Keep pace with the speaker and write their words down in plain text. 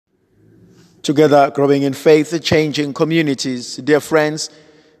Together, growing in faith, changing communities. Dear friends,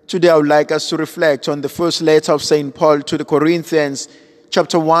 today I would like us to reflect on the first letter of St. Paul to the Corinthians,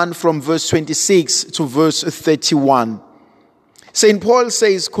 chapter 1, from verse 26 to verse 31. St. Paul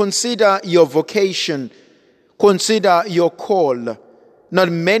says, "Consider your vocation, consider your call.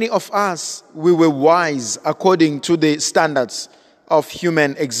 Not many of us, we were wise according to the standards of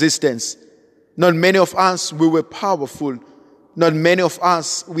human existence. Not many of us, we were powerful. Not many of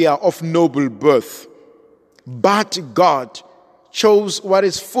us, we are of noble birth. But God chose what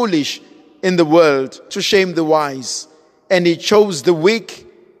is foolish in the world to shame the wise. And He chose the weak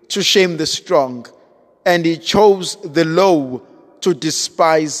to shame the strong. And He chose the low to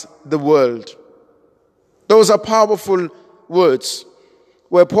despise the world." Those are powerful words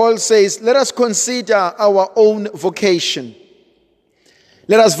where Paul says, let us consider our own vocation.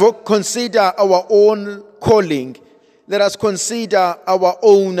 Let us consider our own calling. Let us consider our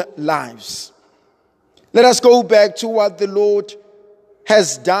own lives. Let us go back to what the Lord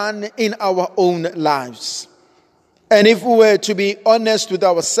has done in our own lives. And if we were to be honest with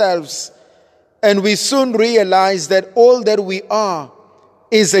ourselves, and we soon realize that all that we are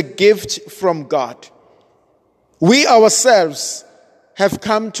is a gift from God. We ourselves have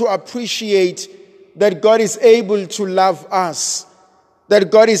come to appreciate that God is able to love us, that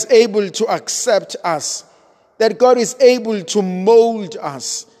God is able to accept us, that God is able to mold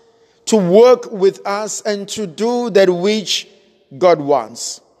us, to work with us, and to do that which God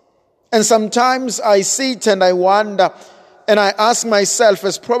wants. And sometimes I sit and I wonder, and I ask myself,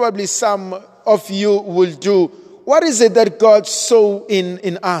 as probably some of you will do, what is it that God saw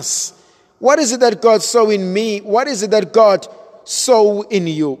in us? What is it that God saw in me? What is it that God saw in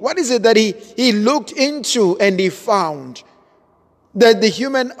you? What is it that He looked into and He found that the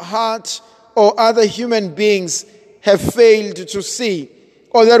human heart or other human beings have failed to see,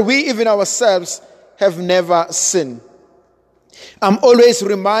 or that we even ourselves have never seen? I'm always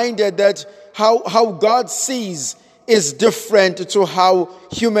reminded that how God sees is different to how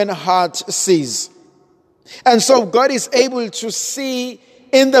human heart sees. And so God is able to see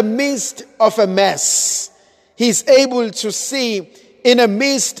in the midst of a mess. He's able to see in the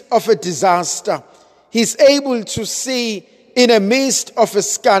midst of a disaster. He's able to see in the midst of a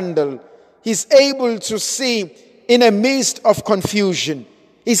scandal. He's able to see in the midst of confusion.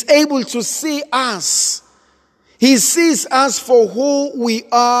 He's able to see us. He sees us for who we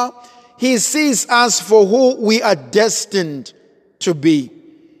are. He sees us for who we are destined to be.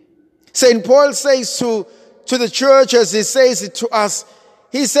 St. Paul says to the church, as he says it to us,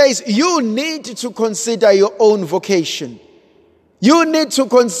 he says, you need to consider your own vocation. You need to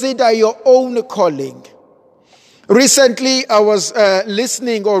consider your own calling. Recently, I was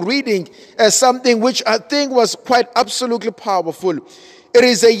listening or reading something which I think was quite absolutely powerful. It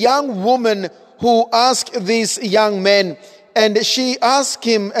is a young woman who asked this young man, and she asked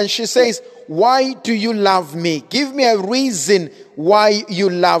him, and she says, "Why do you love me? Give me a reason why you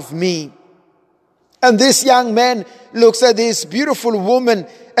love me." And this young man looks at this beautiful woman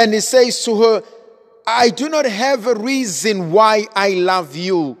and he says to her, "I do not have a reason why I love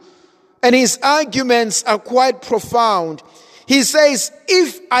you." And his arguments are quite profound. He says,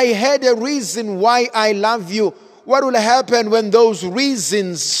 if I had a reason why I love you, what will happen when those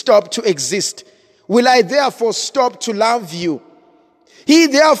reasons stop to exist? Will I therefore stop to love you? He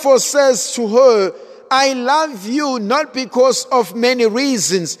therefore says to her, I love you not because of many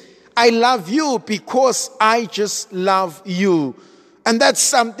reasons. I love you because I just love you. And that's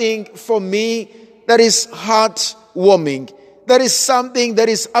something for me that is heartwarming. That is something that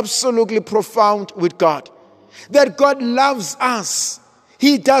is absolutely profound with God. That God loves us.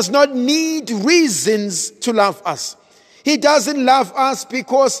 He does not need reasons to love us. He doesn't love us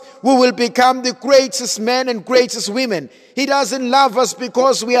because we will become the greatest men and greatest women. He doesn't love us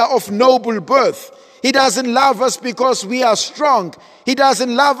because we are of noble birth. He doesn't love us because we are strong. He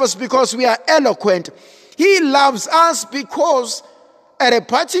doesn't love us because we are eloquent. He loves us because at a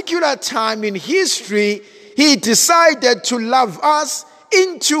particular time in history, He decided to love us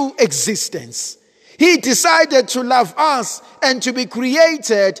into existence. He decided to love us and to be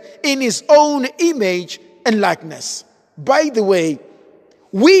created in His own image and likeness. By the way,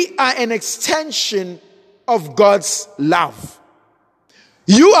 we are an extension of God's love.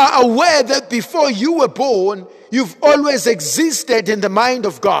 You are aware that before you were born, you've always existed in the mind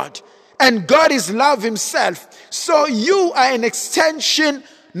of God. And God is love Himself. So you are an extension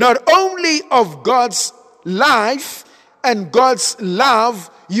not only of God's life and God's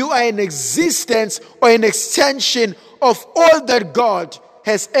love, you are an existence or an extension of all that God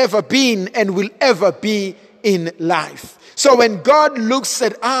has ever been and will ever be in life. So when God looks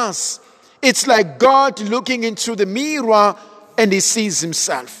at us, It's like God looking into the mirror and he sees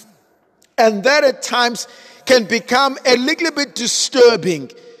himself. And that at times can become a little bit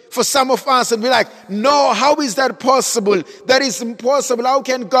disturbing for some of us, and we're like, no, how is that possible? That is impossible. How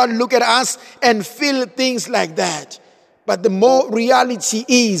can God look at us and feel things like that? But the more reality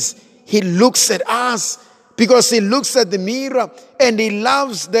is, he looks at us because he looks at the mirror and he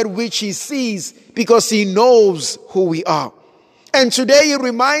loves that which he sees because he knows who we are. And today he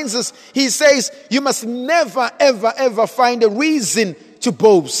reminds us, he says, you must never, ever, ever find a reason to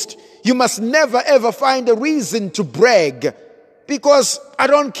boast. You must never, ever find a reason to brag. Because I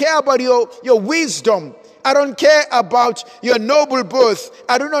don't care about your wisdom. I don't care about your noble birth.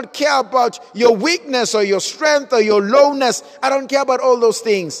 I do not care about your weakness or your strength or your lowness. I don't care about all those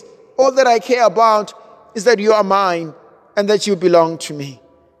things. All that I care about is that you are mine and that you belong to me.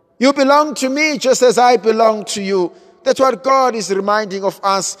 You belong to me just as I belong to you. That's what God is reminding of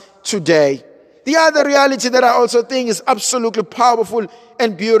us today. The other reality that I also think is absolutely powerful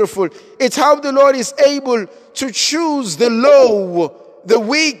and beautiful, it's how the Lord is able to choose the low, the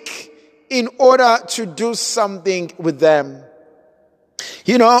weak, in order to do something with them.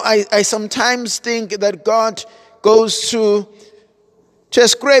 You know, I sometimes think that God goes to a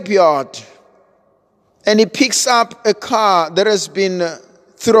scrapyard and he picks up a car that has been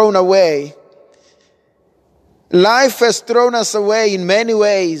thrown away. Life has thrown us away in many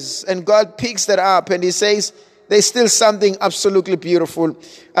ways, and God picks that up and he says, there's still something absolutely beautiful.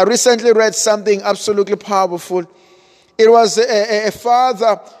 I recently read something absolutely powerful. It was a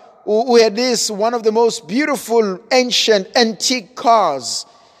father who had one of the most beautiful, ancient, antique cars.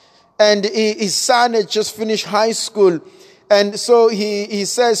 And his son had just finished high school. And so he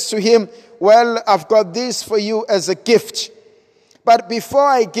says to him, well, I've got this for you as a gift. But before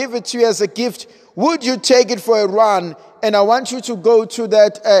I give it to you as a gift, would you take it for a run? And I want you to go to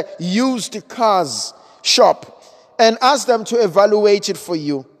that used cars shop and ask them to evaluate it for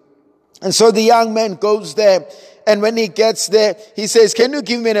you. And so the young man goes there. And when he gets there, he says, can you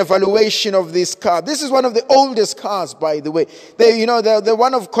give me an evaluation of this car? This is one of the oldest cars, by the way. They're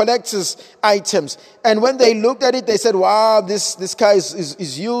one of collector's items. And when they looked at it, they said, wow, this car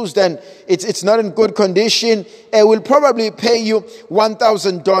is used and it's not in good condition. And we'll probably pay you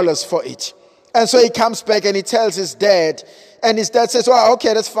 $1,000 for it. And so he comes back and he tells his dad. And his dad says, well,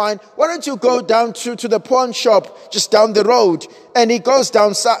 okay, that's fine. Why don't you go down to the pawn shop just down the road? And he goes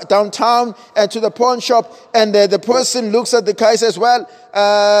downtown and to the pawn shop. And the person looks at the car and says, well,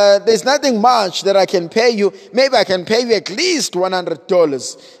 there's nothing much that I can pay you. Maybe I can pay you at least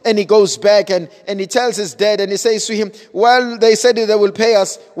 $100. And he goes back and he tells his dad and he says to him, well, they said they will pay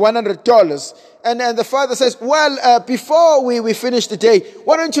us $100. And then the father says, well, before we finish the day,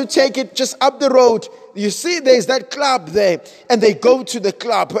 why don't you take it just up the road? You see, there's that club there. And they go to the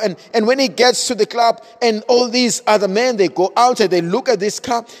club. And when he gets to the club and all these other men, they go out and they look at this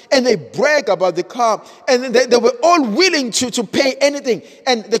car and they brag about the car. And they were all willing to pay anything.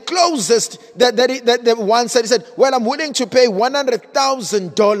 And the closest that the one said, he said, well, I'm willing to pay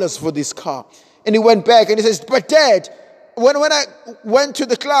 $100,000 for this car. And he went back and he says, but Dad, when I went to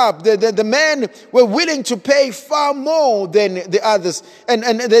the club, the men were willing to pay far more than the others. And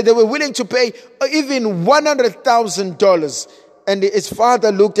they were willing to pay even $100,000. And his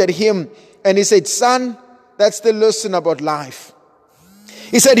father looked at him and he said, son, that's the lesson about life.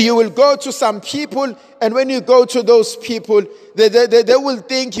 He said, you will go to some people, and when you go to those people, they will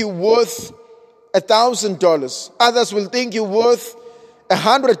think you're worth $1,000. Others will think you're worth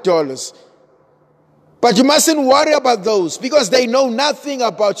 $100. But you mustn't worry about those because they know nothing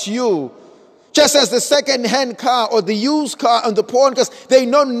about you. Just as the second-hand car or the used car and the pawn cars, they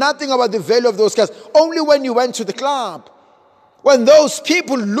know nothing about the value of those cars. Only when you went to the club. When those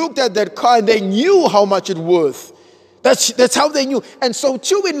people looked at that car and they knew how much it worth. That's how they knew. And so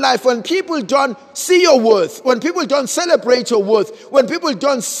too in life, when people don't see your worth, when people don't celebrate your worth, when people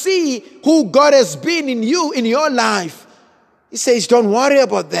don't see who God has been in you, in your life, he says, don't worry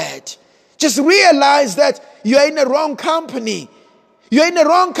about that. Just realize that you're in the wrong company. You're in the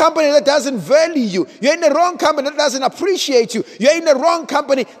wrong company that doesn't value you. You're in the wrong company that doesn't appreciate you. You're in the wrong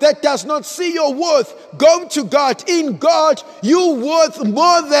company that does not see your worth. Go to God. In God, you're worth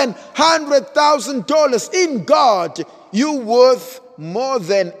more than $100,000. In God, you're worth more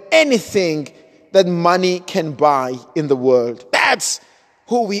than anything that money can buy in the world. That's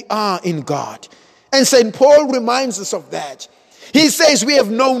who we are in God. And St. Paul reminds us of that. He says we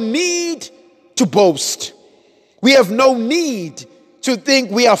have no need to boast. We have no need to think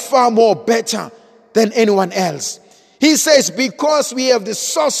we are far more better than anyone else. He says because we have the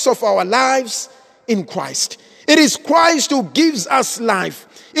source of our lives in Christ. It is Christ who gives us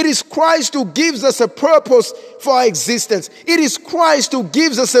life. It is Christ who gives us a purpose for our existence. It is Christ who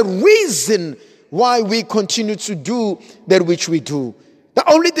gives us a reason why we continue to do that which we do. The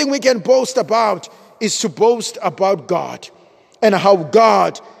only thing we can boast about is to boast about God and how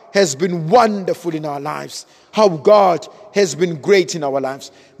God has been wonderful in our lives, how God has been great in our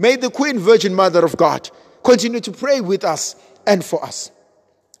lives. May the Queen Virgin Mother of God continue to pray with us and for us.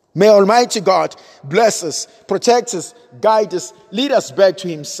 May Almighty God bless us, protect us, guide us, lead us back to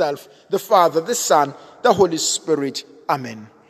Himself, the Father, the Son, the Holy Spirit. Amen.